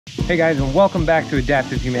Hey guys, and welcome back to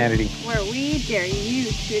Adaptive Humanity, where we dare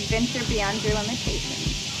you to adventure beyond your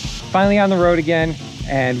limitations. Finally on the road again,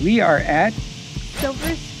 and we are at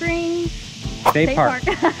Silver Springs State Park.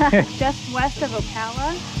 Just west of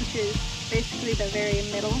Ocala, which is basically the very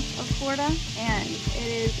middle of Florida, and it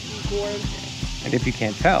is gorgeous. And if you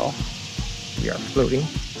can't tell, we are floating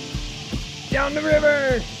down the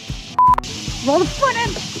river. Roll the foot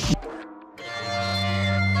in!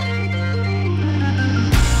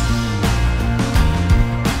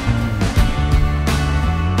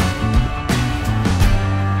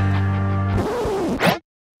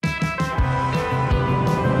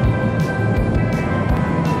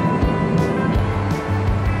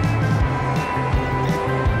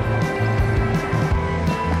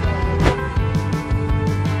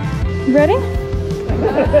 Ready?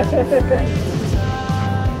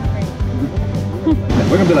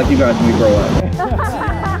 We're gonna be like you guys when we grow up.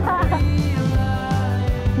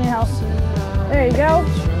 Yeah. There you go.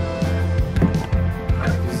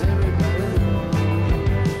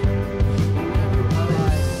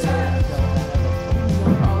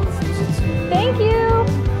 Thank you.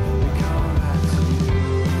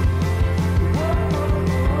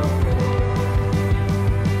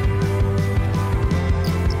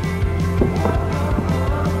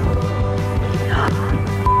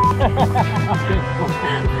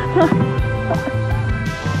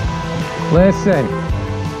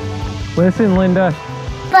 Listen, Linda.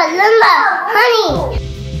 But Linda, honey.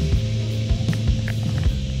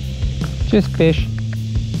 Just fish.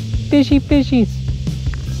 Fishies.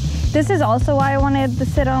 This is also why I wanted to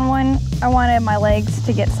sit on one. I wanted my legs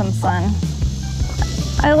to get some sun.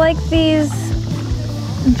 I like these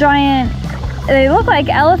giant, they look like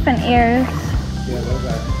elephant ears.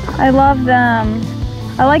 I love them.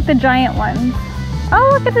 I like the giant ones. Oh,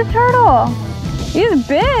 look at the turtle. He's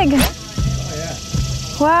big.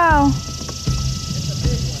 Wow.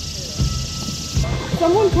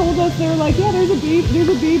 Someone told us, they were like, yeah, there's a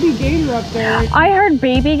baby gator up there. I heard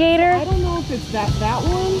baby gator. I don't know if it's that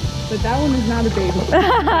one, but that one is not a baby.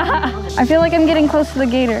 I feel like I'm getting close to the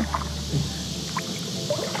gator.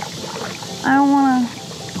 I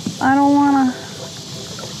don't wanna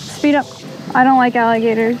speed up. I don't like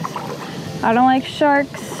alligators. I don't like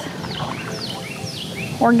sharks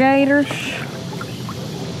or gators.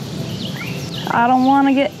 I don't want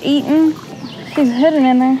to get eaten. He's hidden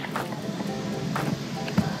in there.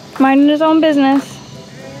 Minding his own business.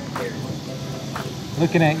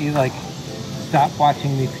 Looking at you like, stop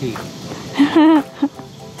watching me pee.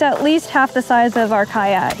 It's at least half the size of our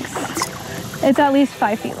kayaks. It's at least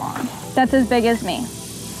 5 feet long. That's as big as me,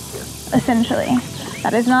 essentially.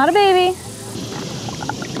 That is not a baby.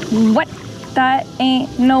 What? That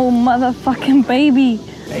ain't no motherfucking baby.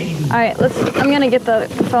 All right, I'm gonna get the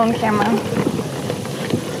phone camera.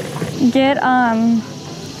 Get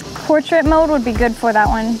portrait mode would be good for that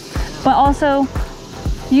one, but also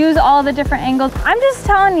use all the different angles. I'm just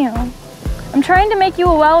telling you, I'm trying to make you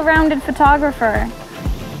a well-rounded photographer.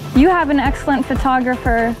 You have an excellent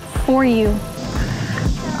photographer for you.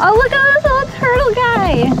 Oh, look at this little turtle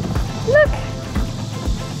guy. Look.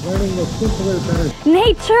 Learning the simpler, better.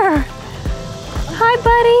 Nature. Hi,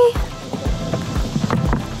 buddy.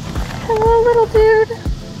 Hello, little dude.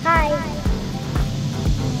 Hi.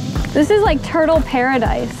 This is like turtle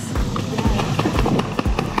paradise.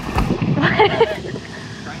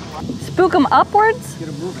 Spook them upwards? Get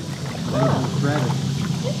them moving.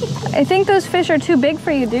 I think those fish are too big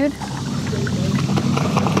for you, dude.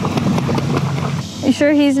 You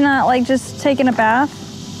sure he's not like just taking a bath?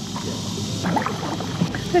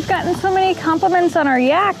 We've gotten so many compliments on our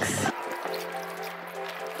yaks.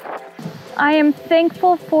 I am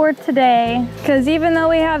thankful for today, because even though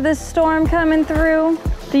we have this storm coming through,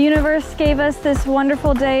 the universe gave us this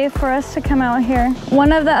wonderful day for us to come out here.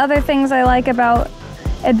 One of the other things I like about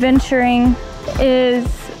adventuring is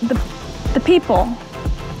the people.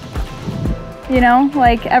 You know,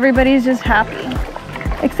 like everybody's just happy.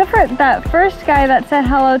 Except for that first guy that said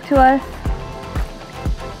hello to us.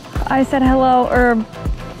 I said hello, or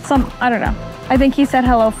I don't know. I think he said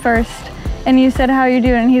hello first. And you said, how you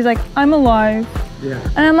doing? And he's like, I'm alive. Yeah.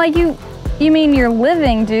 And I'm like, you mean you're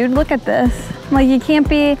living, dude? Look at this. I'm like, you can't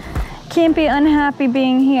be unhappy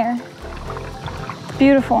being here.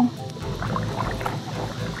 Beautiful.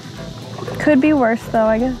 Could be worse though,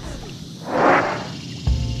 I guess.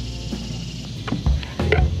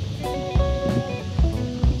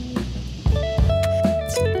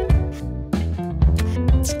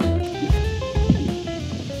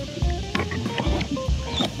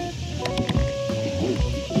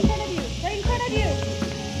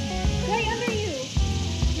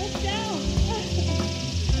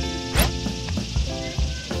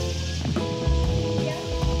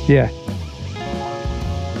 Yeah.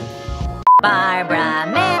 Barbara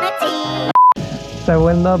Manatee. So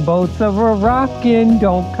when the boats are rocking,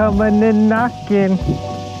 don't come in and knocking.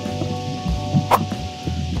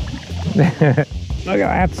 Look at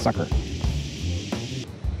that sucker.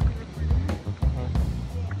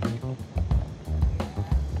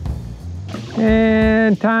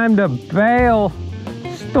 And time to bail.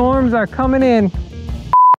 Storms are coming in.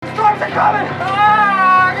 Storms are coming!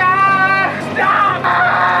 Oh, God! Stop!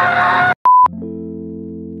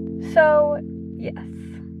 So, yes,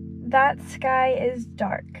 that sky is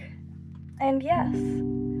dark. And yes,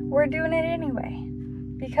 we're doing it anyway.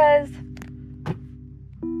 Because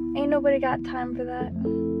ain't nobody got time for that.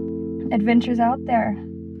 Adventures out there,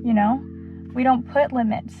 you know? We don't put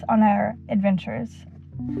limits on our adventures.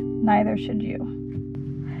 Neither should you.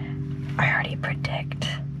 I already predict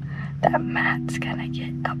that Matt's gonna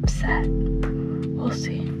get upset. We'll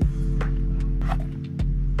see.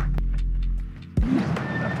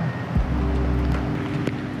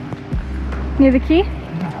 You have the key?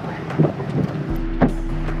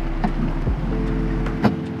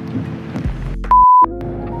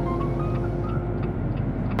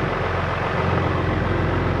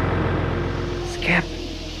 Skip.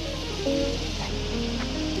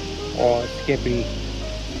 Oh, Skippy.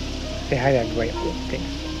 Say hi to everybody. Oh, thanks.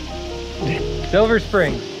 Silver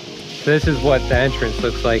Springs. This is what the entrance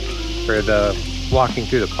looks like for the walking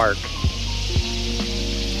through the park.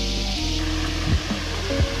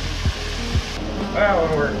 That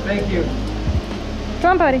one worked. Thank you.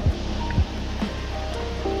 Come on, buddy.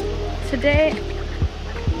 Today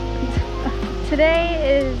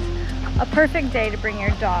is a perfect day to bring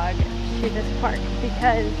your dog to this park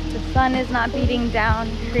because the sun is not beating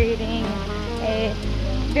down, creating a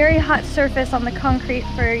very hot surface on the concrete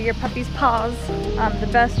for your puppy's paws. The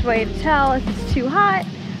best way to tell if it's too hot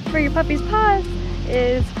for your puppy's paws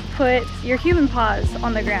is put your human paws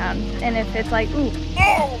on the ground, and if it's like, ooh,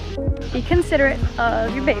 be considerate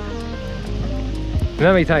of your baby.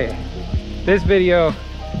 Let me tell you, this video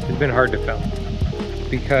has been hard to film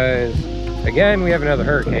because, again, we have another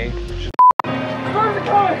hurricane. Storms are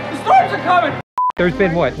coming! The storms are coming! There's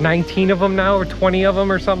been, what, 19 of them now, or 20 of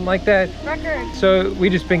them, or something like that? Record. So we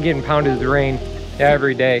just been getting pounded with rain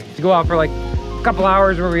every day. To go out for like a couple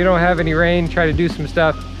hours where we don't have any rain, try to do some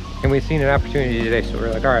stuff, and we've seen an opportunity today, so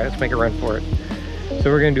we're like, all right, let's make a run for it.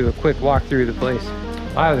 So we're gonna do a quick walk through the place.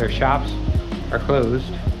 A lot of their shops are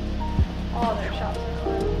closed. All their shops are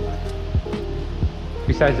closed.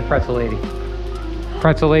 Besides the pretzel lady.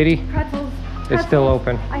 Pretzel lady Pretzels. is still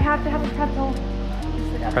open. I have to have a pretzel.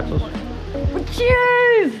 Pretzels.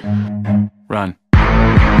 Cheers! Run.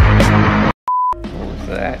 What was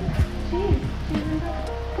that?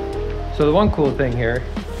 So the one cool thing here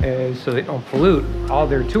is, so they don't pollute, all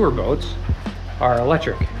their tour boats are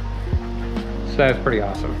electric. So that's pretty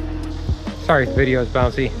awesome. Sorry if the video is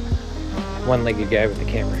bouncy. One-legged guy with the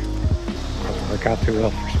camera. Doesn't work out too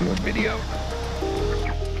well for smooth video.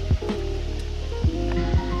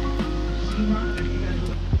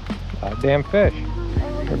 Damn fish.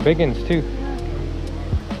 They're big uns too.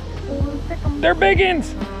 They're big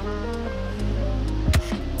uns!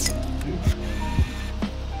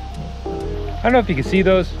 I don't know if you can see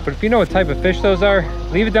those, but if you know what type of fish those are,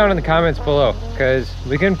 leave it down in the comments below, because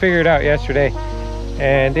we couldn't figure it out yesterday.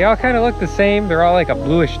 And they all kind of look the same. They're all like a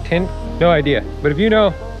bluish tint. No idea. But if you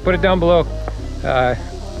know, put it down below.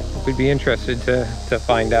 We'd be interested to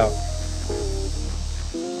find out.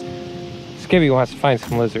 Skippy wants to find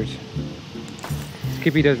some lizards.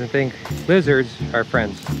 Skippy doesn't think lizards are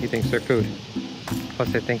friends. He thinks they're food.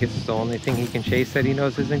 Plus, I think it's the only thing he can chase that he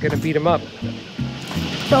knows isn't going to beat him up.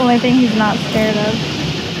 It's the only thing he's not scared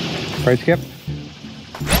of. Right, Skip?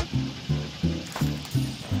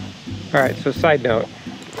 All right, so side note.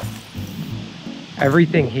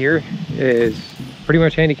 Everything here is pretty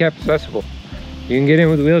much handicap accessible. You can get in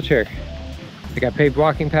with a wheelchair. They got paved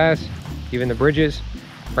walking paths, even the bridges,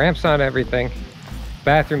 ramps on everything.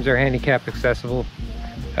 Bathrooms are handicap accessible.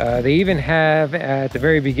 They even have, at the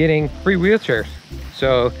very beginning, free wheelchairs.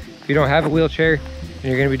 So if you don't have a wheelchair and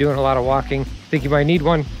you're gonna be doing a lot of walking, think you might need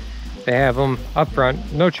one, they have them up front,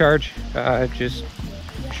 no charge. Just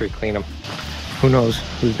make sure you clean them. Who knows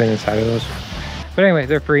who's been inside of those. But anyway,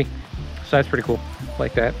 they're free. So that's pretty cool,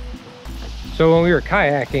 like that. So when we were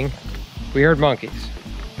kayaking, we heard monkeys.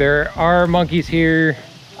 There are monkeys here.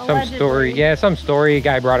 Allegedly. Some story. A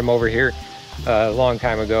guy brought them over here a long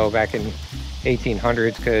time ago, back in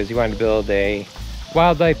 1800s, because he wanted to build a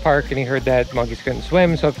wildlife park and he heard that monkeys couldn't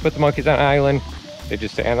swim, so if you put the monkeys on an island, they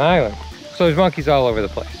just stay on the island. So there's monkeys all over the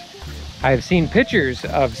place. I have seen pictures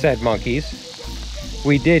of said monkeys,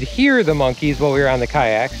 We did hear the monkeys while we were on the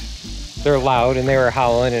kayaks. They're loud and they were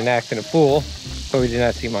howling and acting a fool, but we did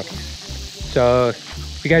not see monkeys. So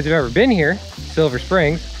if you guys have ever been here, Silver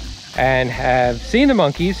Springs, and have seen the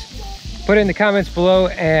monkeys, put it in the comments below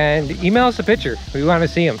and email us a picture. We want to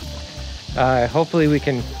see them. Hopefully we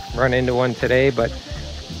can run into one today, but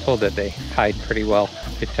I'm told that they hide pretty well.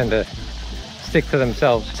 They tend to stick to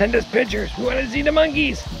themselves. Send us pictures. We want to see the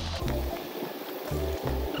monkeys.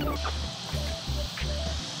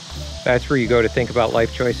 That's where you go to think about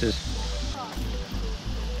life choices.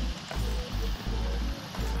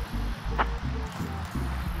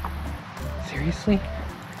 Seriously?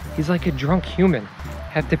 He's like a drunk human.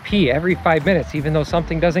 Have to pee every 5 minutes even though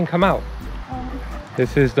something doesn't come out.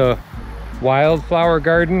 This is the wildflower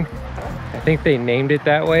garden. I think they named it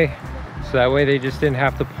that way. So that way they just didn't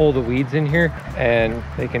have to pull the weeds in here and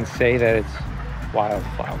they can say that it's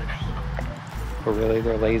wildflowers. But really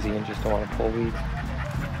they're lazy and just don't want to pull weeds.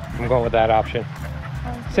 I'm going with that option.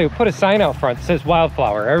 So put a sign out front that says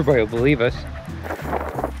wildflower. Everybody will believe us.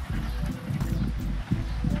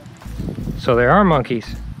 So there are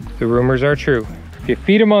monkeys. The rumors are true. If you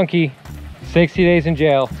feed a monkey, 60 days in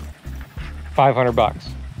jail, 500 bucks.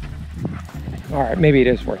 All right, maybe it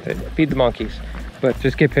is worth it. Feed the monkeys, but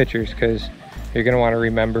just get pictures because you're gonna want to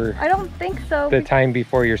remember. I don't think so. The time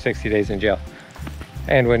before your 60 days in jail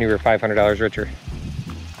and when you were $500 richer.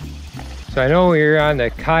 So I know we were on the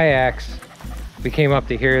kayaks. We came up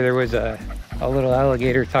to here. There was a little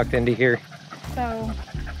alligator tucked into here. So.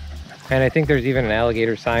 And I think there's even an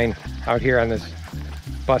alligator sign out here on this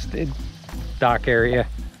busted dock area.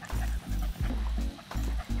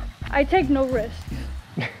 I take no risks.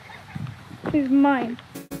 He's mine.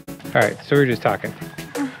 All right, so we're just talking.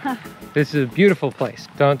 This is a beautiful place.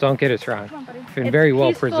 Don't get us wrong. Come on, buddy. It's been very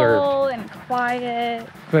well preserved. And quiet.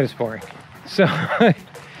 But it's boring. So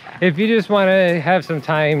if you just want to have some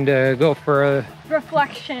time to go for a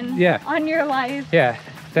reflection on your life. Yeah.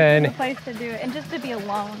 Then it's a place to do it and just to be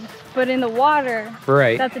alone. But in the water,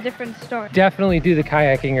 right, that's a different story. Definitely do the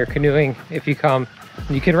kayaking or canoeing if you come.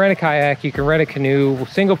 You can rent a kayak, you can rent a canoe,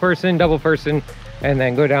 single person, double person, and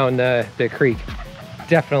then go down the creek.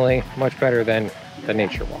 Definitely much better than the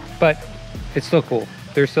nature walk, but it's still cool.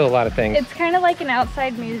 There's still a lot of things. It's kind of like an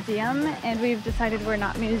outside museum, and we've decided we're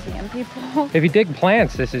not museum people. If you dig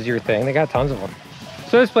plants, this is your thing. They got tons of them.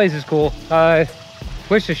 So this place is cool.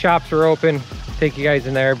 Wish the shops were open. Take you guys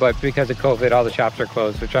in there, but because of COVID, all the shops are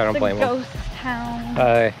closed, which I don't blame them. It's a ghost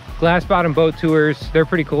town. Glass bottom boat tours, they're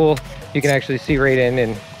pretty cool. You can actually see right in,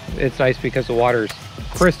 and it's nice because the water's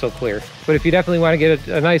crystal clear. But if you definitely want to get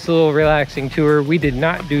a nice little relaxing tour, we did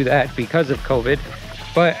not do that because of COVID.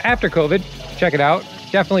 But after COVID, check it out.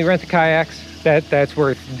 Definitely rent the kayaks. That's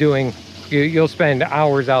worth doing. You'll spend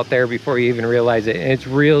hours out there before you even realize it. And it's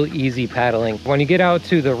real easy paddling. When you get out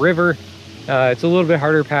to the river, it's a little bit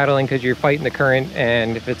harder paddling because you're fighting the current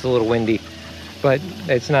and if it's a little windy, but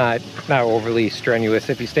it's not overly strenuous.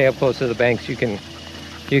 If you stay up close to the banks, you can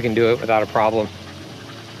do it without a problem.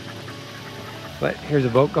 But here's a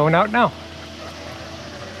boat going out now.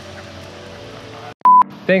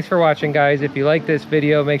 Thanks for watching, guys. If you like this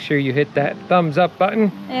video, make sure you hit that thumbs up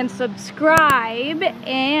button. And subscribe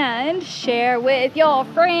and share with your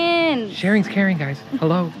friends. Sharing's caring, guys.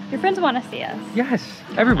 Hello. Your friends want to see us. Yes,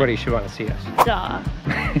 everybody should want to see us. Duh.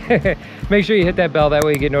 Make sure you hit that bell. That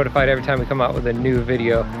way you get notified every time we come out with a new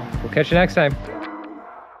video. We'll catch you next time.